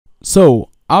So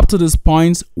up to this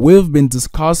point, we've been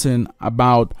discussing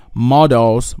about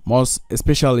models, most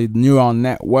especially neural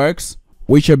networks,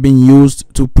 which are being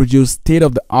used to produce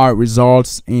state-of-the-art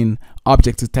results in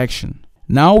object detection.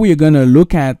 Now we are going to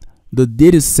look at the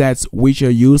data sets which are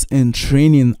used in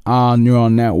training our neural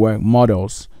network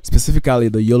models, specifically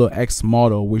the YoloX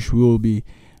model, which we will be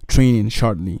training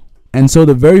shortly. And so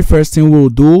the very first thing we'll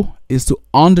do is to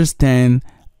understand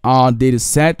our data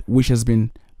set, which has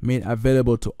been made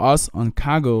available to us on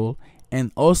Kaggle,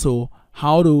 and also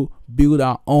how to build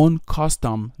our own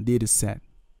custom data set.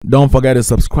 Don't forget to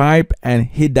subscribe and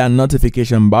hit that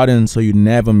notification button so you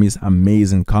never miss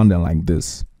amazing content like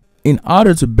this. In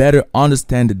order to better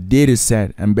understand the data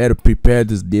set and better prepare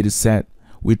this data set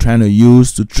we're trying to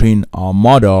use to train our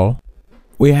model,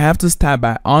 we have to start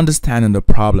by understanding the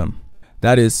problem.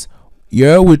 That is,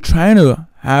 here we're trying to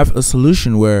have a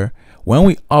solution where when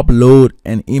we upload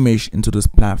an image into this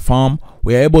platform,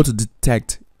 we're able to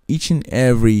detect each and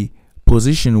every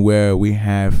position where we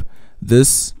have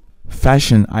this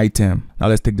fashion item. Now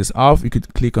let's take this off. You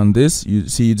could click on this, you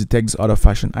see you detect this other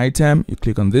fashion item. You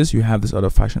click on this, you have this other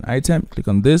fashion item. Click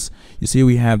on this, you see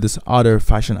we have this other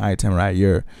fashion item right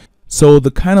here. So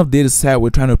the kind of data set we're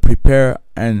trying to prepare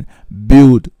and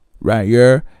build right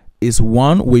here is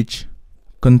one which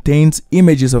contains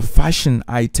images of fashion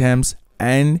items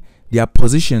and their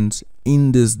positions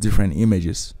in these different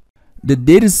images. The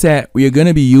data set we are going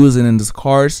to be using in this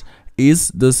course is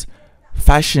this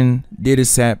fashion data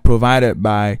set provided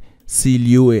by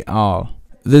Liu et al.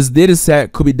 This data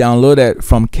set could be downloaded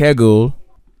from Kaggle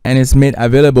and is made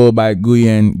available by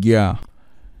Nguyen Gia.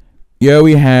 Here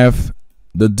we have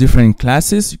the different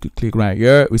classes. You could click right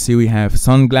here. We see we have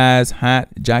sunglass, hat,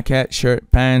 jacket,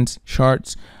 shirt, pants,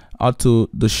 shorts, up to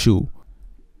the shoe.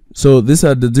 So these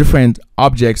are the different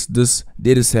objects this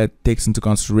data set takes into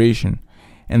consideration.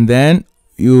 And then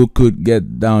you could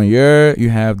get down here, you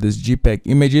have this JPEG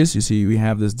images. You see we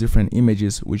have these different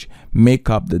images which make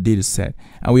up the data set.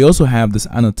 And we also have this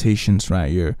annotations right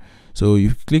here. So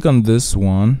you click on this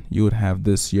one, you would have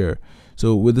this here.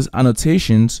 So with these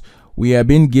annotations, we have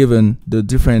been given the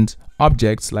different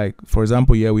objects. Like for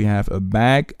example, here we have a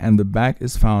bag, and the bag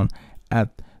is found at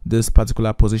this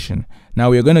particular position. Now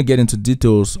we are going to get into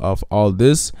details of all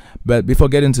this, but before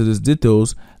getting to these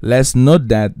details, let's note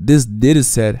that this data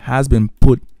set has been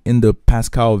put in the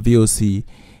Pascal VOC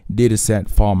dataset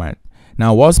format.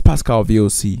 Now what's Pascal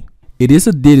VOC? It is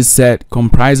a data set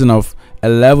comprising of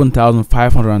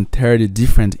 11,530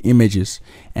 different images,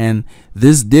 and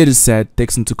this data set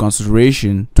takes into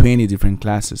consideration 20 different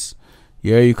classes.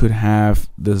 Here you could have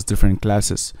these different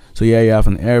classes. So here you have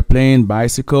an airplane,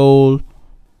 bicycle,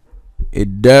 a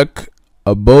duck,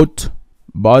 a boat,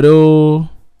 bottle,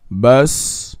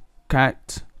 bus,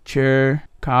 cat, chair,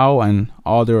 cow, and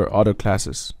other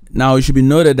classes. Now it should be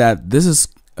noted that this is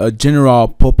a general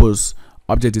purpose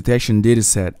object detection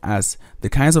dataset, as the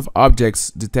kinds of objects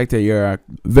detected here are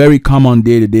very common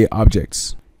day-to-day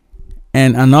objects.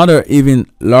 And another even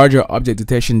larger object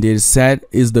detection dataset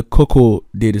is the COCO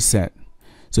dataset.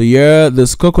 So here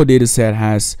this COCO dataset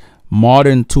has more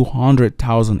than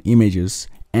 200,000 images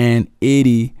and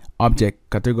 80 object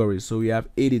categories. So we have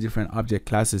 80 different object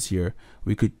classes here.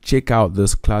 We could check out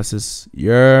those classes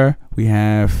here. We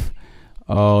have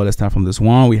let's start from this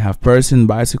one. We have person,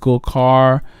 bicycle,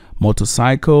 car,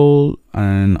 motorcycle,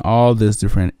 and all these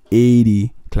different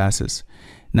 80 classes.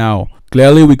 Now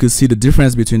clearly we could see the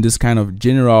difference between this kind of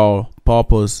general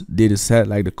purpose data set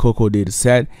like the COCO data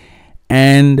set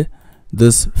and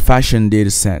this fashion data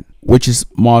set, which is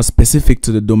more specific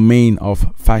to the domain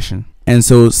of fashion. And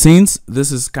so since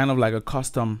this is kind of like a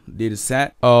custom data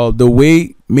set, the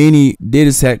way many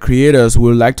data set creators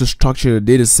would like to structure the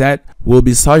data set will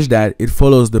be such that it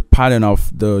follows the pattern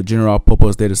of the general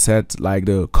purpose data set like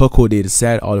the COCO data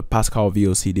set or the Pascal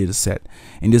VOC data set.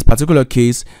 In this particular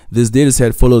case, this data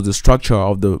set follows the structure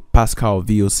of the Pascal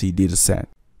VOC data set.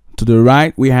 To the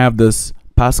right, we have this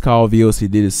Pascal VOC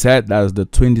data set, that is the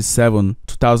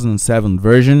 2007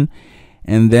 version.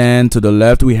 And then to the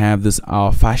left we have this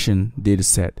our fashion data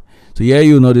set. So here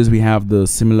you'll notice we have the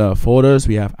similar folders.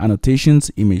 We have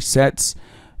annotations, image sets,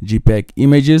 JPEG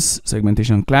images,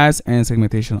 segmentation class, and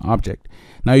segmentation object.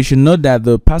 Now you should note that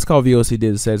the Pascal VOC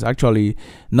data set is actually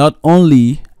not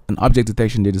only an object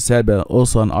detection data set but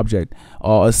also an object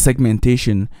or a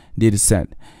segmentation data set.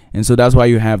 And so that's why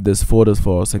you have this folders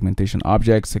for segmentation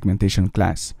object, segmentation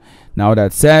class. Now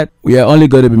that said, we are only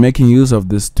going to be making use of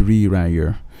this three right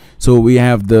here. So we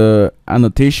have the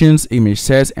annotations, image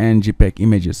sets, and JPEG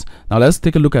images. Now let's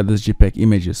take a look at these JPEG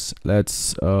images.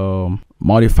 Let's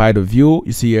modify the view.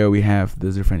 You see here we have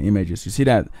these different images. You see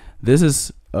that this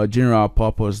is a general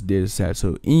purpose data set.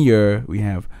 So in here we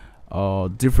have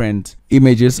different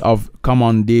images of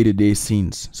common day-to-day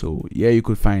scenes. So yeah, you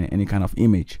could find any kind of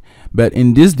image, but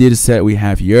in this data set we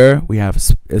have here, we have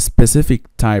a specific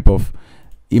type of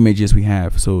images we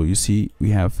have. So you see we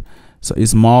have, so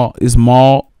it's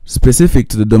more specific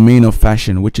to the domain of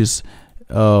fashion, which is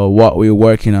what we're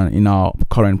working on in our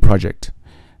current project.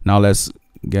 Now let's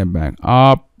get back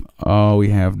up. We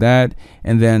have that,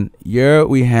 and then here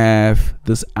we have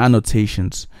this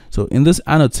annotations. So in this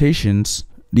annotations,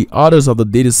 the authors of the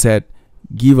data set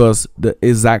give us the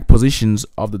exact positions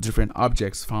of the different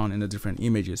objects found in the different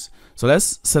images. So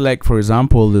let's select, for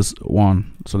example, this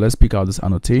one. So let's pick out this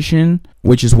annotation,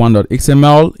 which is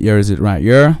 1.xml. Here is it right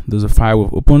here. There's a file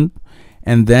we've opened,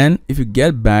 and then if you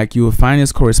get back, you will find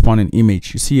its corresponding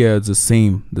image. You see here it's the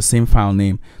same file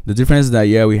name. The difference is that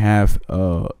here we have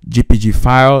a GPG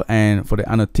file, and for the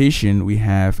annotation we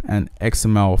have an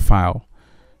XML file.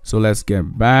 So let's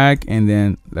get back, and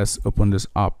then let's open this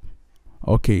up.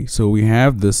 Okay, so we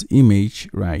have this image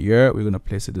right here. We're gonna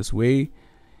place it this way,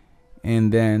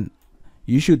 and then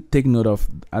you should take note of,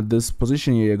 at this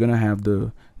position here, you're gonna have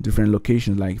the different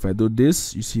locations. Like if I do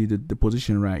this, you see the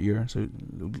position right here. So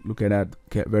look at that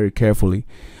very carefully.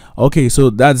 Okay, so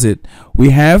that's it.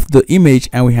 We have the image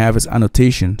and we have its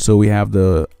annotation. So we have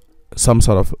some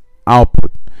sort of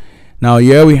output. Now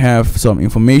here we have some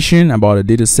information about the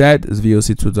data set. It's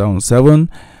VOC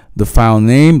 2007. The file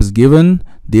name is given,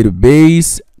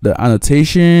 database, the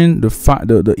annotation,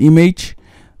 the image,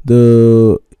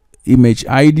 the image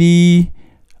ID,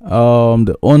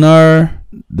 the owner,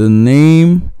 the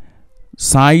name,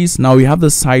 size. Now we have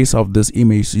the size of this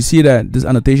image. You see that this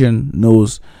annotation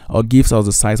knows or gives us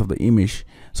the size of the image.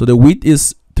 So the width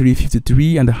is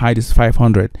 353 and the height is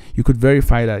 500. You could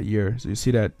verify that here. So you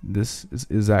see that this is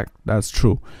exact. That's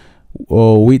true.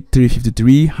 Width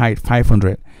 353, height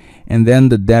 500, and then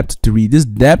the depth 3. This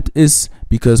depth is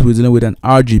because we're dealing with an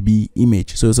RGB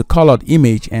image, so it's a colored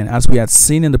image, and as we had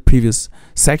seen in the previous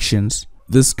sections,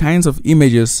 these kinds of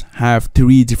images have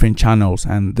 3 different channels,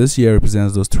 and this here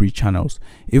represents those 3 channels.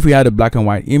 If we had a black and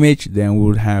white image, then we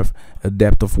would have a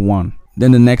depth of 1.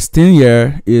 Then the next thing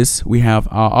here is we have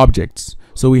our objects.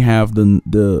 So we have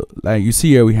the like you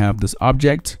see here, we have this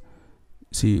object.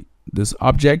 See this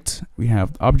object, we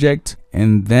have the object,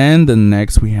 and then the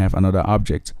next we have another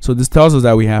object. So this tells us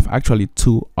that we have actually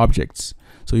 2 objects.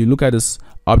 So you look at this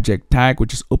object tag,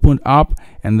 which is opened up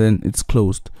and then it's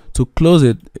closed. To close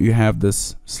it, you have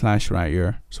this slash right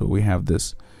here. So we have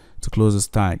this to close this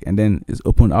tag, and then it's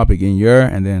opened up again here,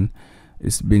 and then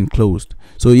it's been closed.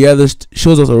 So yeah, this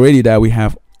shows us already that we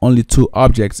have only 2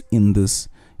 objects in this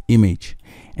image.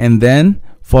 And then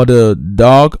for the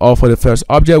dog, or for the first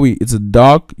object, it's a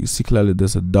dog. You see clearly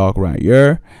there's a dog right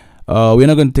here. We're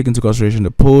not going to take into consideration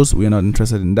the pose. We're not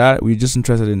interested in that. We're just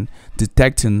interested in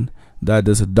detecting that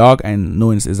there's a dog and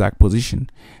knowing its exact position.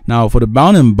 Now for the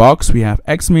bounding box, we have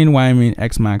x min, y min,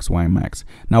 x max, y max.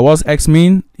 Now what's x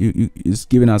min? Is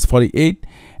giving us 48,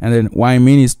 and then y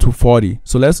min is 240.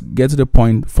 So let's get to the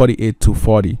point 48 to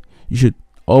 40. You should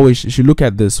look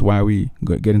at this while we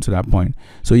get into that point.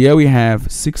 So here we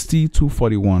have 60 to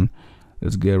 41.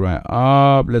 Let's get right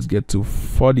up. Let's get to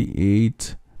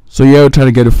 48. So here we'll try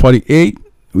to get to 48.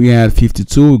 We had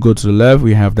 52. We go to the left.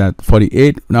 We have that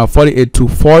 48. Now 48 to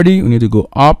 40. We need to go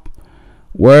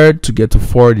upward to get to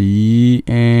 40,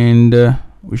 and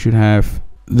we should have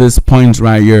this point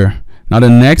right here. Now the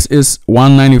next is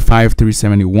 195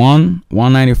 371.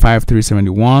 195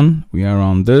 371. We are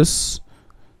on this.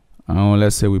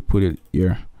 Let's say we put it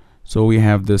here. So we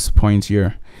have this point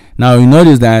here. Now you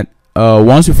notice that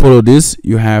once you follow this,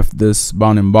 you have this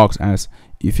bounding box. As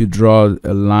if you draw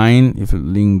a line, if you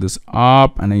link this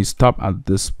up and then you stop at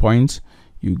this point,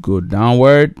 you go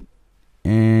downward,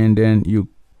 and then you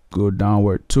go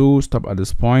downward too, stop at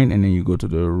this point, and then you go to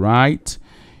the right.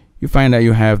 You find that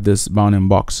you have this bounding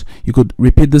box. You could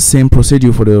repeat the same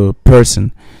procedure for the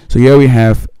person. So here we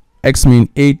have x min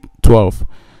 812.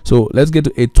 So let's get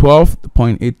to 812. The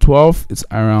point 812, it's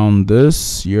around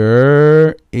this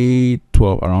here,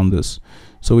 812 around this.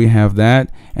 So we have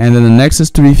that, and then the next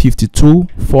is 352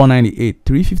 498.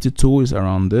 352 is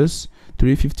around this.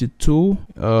 352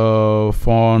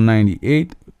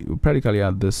 498, practically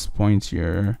at this point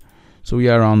here. So we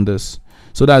are around this.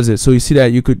 So that's it. So you see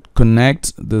that you could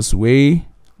connect this way.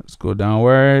 Let's go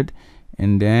downward,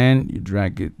 and then you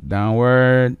drag it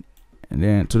downward, and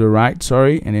then to the right,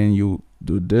 sorry, and then you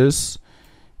do this,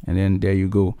 and then there you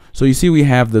go. So you see we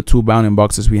have the 2 bounding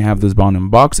boxes. We have this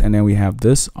bounding box, and then we have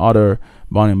this other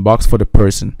bounding box for the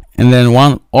person. And then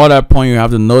one other point you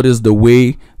have to notice the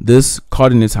way this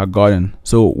coordinates are gotten.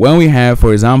 So when we have,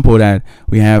 for example, that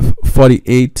we have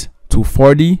 48 to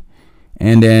 40,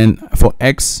 and then for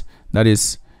x, that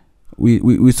is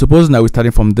we suppose that we're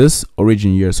starting from this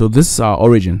origin here. So this is our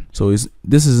origin. So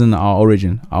this isn't our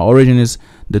origin. Our origin is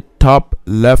the top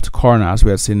left corner, as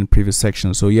we had seen in the previous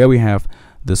section. So here we have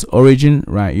this origin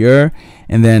right here,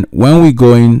 and then when we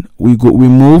go in, we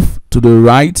move to the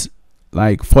right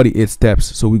like 48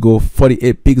 steps. So we go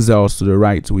 48 pixels to the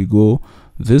right. So we go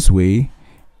this way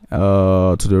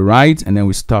to the right, and then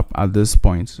we stop at this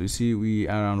point. So you see we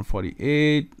are around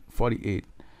 48.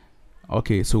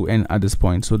 Okay, so and at this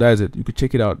point, so that's it. You could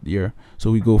check it out here.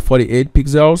 So we go 48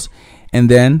 pixels, and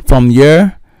then from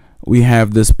here we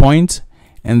have this point,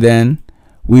 and then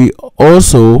we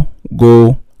also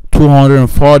go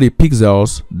 240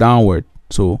 pixels downward.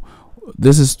 So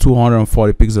this is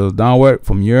 240 pixels downward.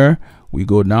 From here we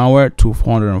go downward to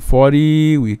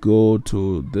 440, we go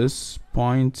to this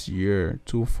point here,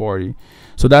 240.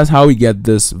 So that's how we get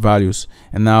this values.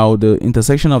 And now the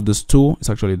intersection of this two is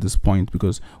actually this point,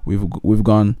 because we've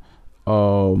gone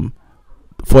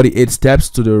 48 steps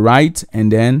to the right and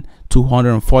then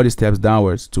 240 steps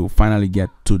downwards to finally get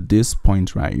to this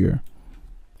point right here.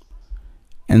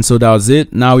 And so that was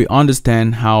it. Now we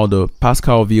understand how the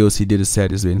Pascal VOC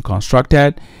dataset is being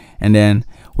constructed, and then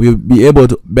we'll be able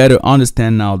to better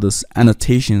understand now this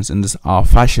annotations in this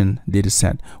fashion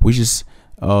dataset, which is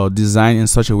designed in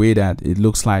such a way that it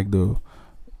looks like the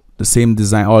same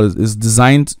design, or is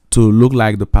designed to look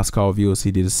like the Pascal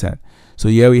VOC dataset. So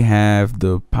here we have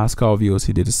the Pascal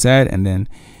VOC dataset, and then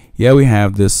here we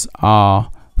have this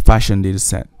fashion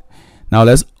dataset. Now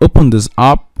let's open this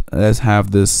up. Let's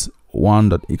have this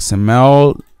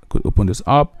one.xml. Could open this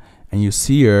up, and you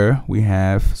see here we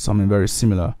have something very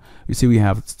similar. You see we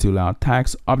have still our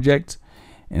tags object,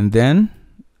 and then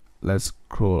let's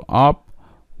scroll up.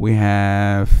 We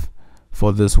have,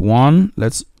 for this one,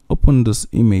 let's open this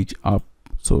image up.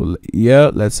 So yeah,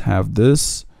 let's have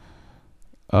this.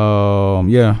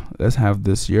 Yeah, let's have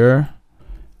this here.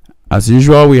 As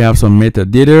usual, we have some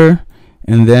metadata,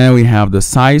 and then we have the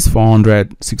size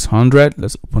 400, 600.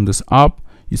 Let's open this up.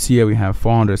 You see here we have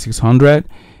 400, 600,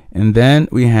 and then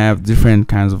we have different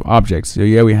kinds of objects. So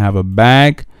here we have a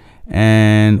bag,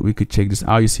 and we could check this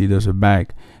out. You see there's a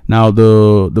bag. Now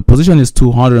the position is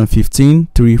 215,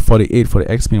 348 for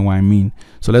the x mean, y mean.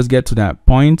 So let's get to that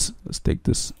point. Let's take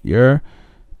this here,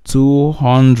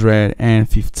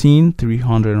 215,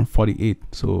 348.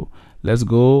 So let's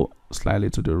go slightly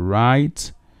to the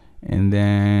right and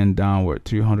then downward,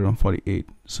 348.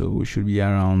 So we should be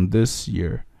around this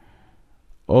here.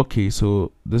 Okay,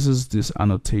 so this is this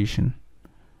annotation.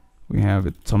 We have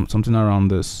it something around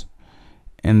this.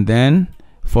 And then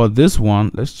for this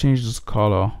one, let's change this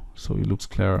color so it looks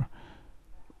clearer.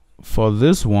 For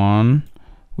this one,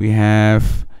 we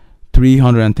have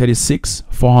 336,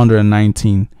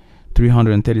 419,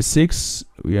 336.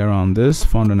 We are on this,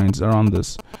 419 around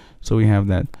this. So we have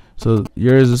that. So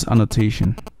here is this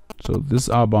annotation. So this is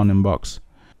our bounding box.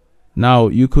 Now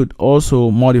you could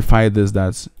also modify this.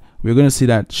 That's we're going to see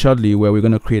that shortly, where we're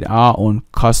going to create our own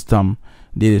custom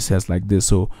data sets like this.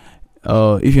 So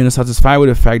if you're not satisfied with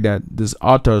the fact that these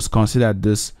authors consider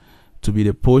this to be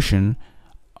the portion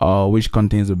which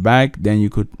contains the bag, then you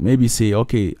could maybe say,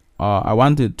 okay, I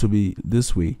want it to be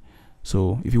this way.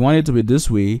 So if you want it to be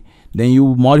this way, then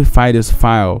you modify this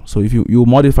file. So if you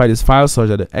modify this file such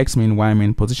that the x mean, y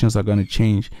mean positions are going to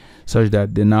change, such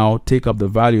that they now take up the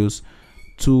values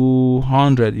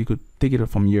 200. You could take it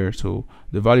from here. So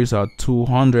the values are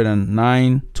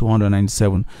 209,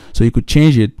 297. So you could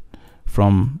change it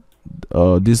from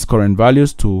these current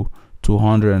values to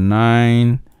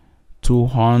 209,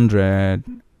 200,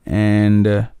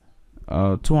 and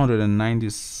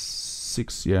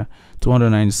 296. Yeah,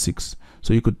 296.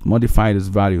 So you could modify these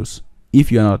values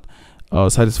if you're not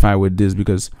satisfied with this,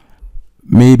 because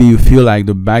maybe you feel like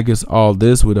the bag is all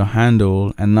this with a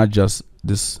handle and not just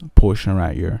this portion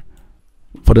right here.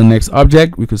 For the next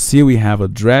object, we could see we have a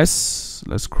dress.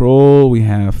 Let's scroll. We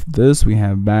have this, we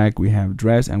have bag, we have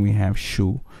dress, and we have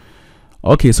shoe.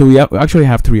 Okay, so we actually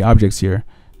have three objects here.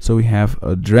 So we have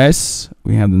a dress,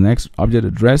 we have the next object,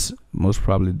 a dress, most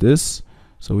probably this.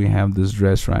 So we have this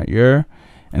dress right here,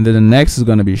 and then the next is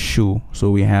going to be shoe.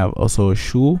 So we have also a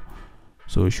shoe,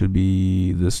 so it should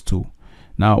be this too.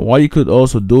 Now what you could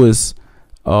also do is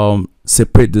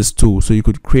separate this two. So you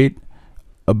could create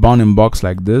a bounding box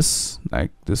like this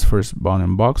first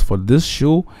bounding box for this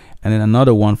shoe, and then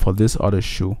another one for this other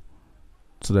shoe.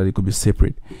 so that it could be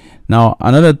separate. Now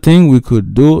another thing we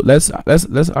could do, let's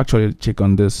actually check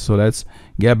on this. So let's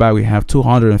get back. We have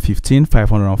 215,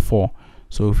 504.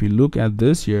 So if we look at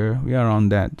this here, we are around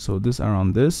that. So this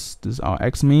around this is our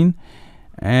x mean,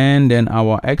 and then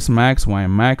our x max, y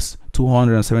max,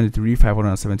 273,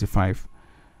 575.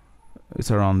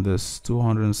 It's around this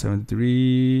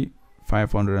 273,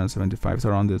 575. It's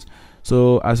around this.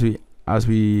 So as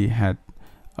we had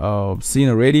seen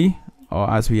already, or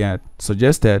as we had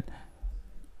suggested,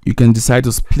 you can decide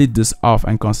to split this off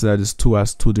and consider this two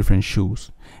as two different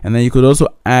shoes. And then you could also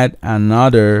add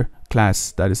another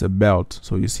class that is a belt.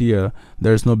 So you see here,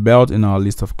 there's no belt in our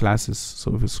list of classes.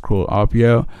 So if you scroll up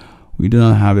here, we do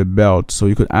not have a belt, so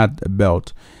you could add a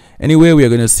belt. Anyway, we are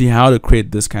going to see how to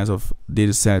create this kinds of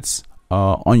data sets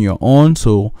on your own.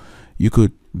 So you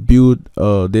could build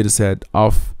a data set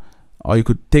of, or you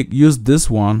could use this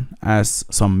one as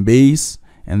some base,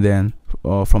 and then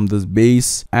from this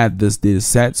base add this data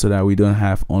set, so that we don't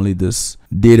have only this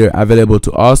data available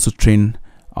to us to train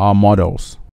our models.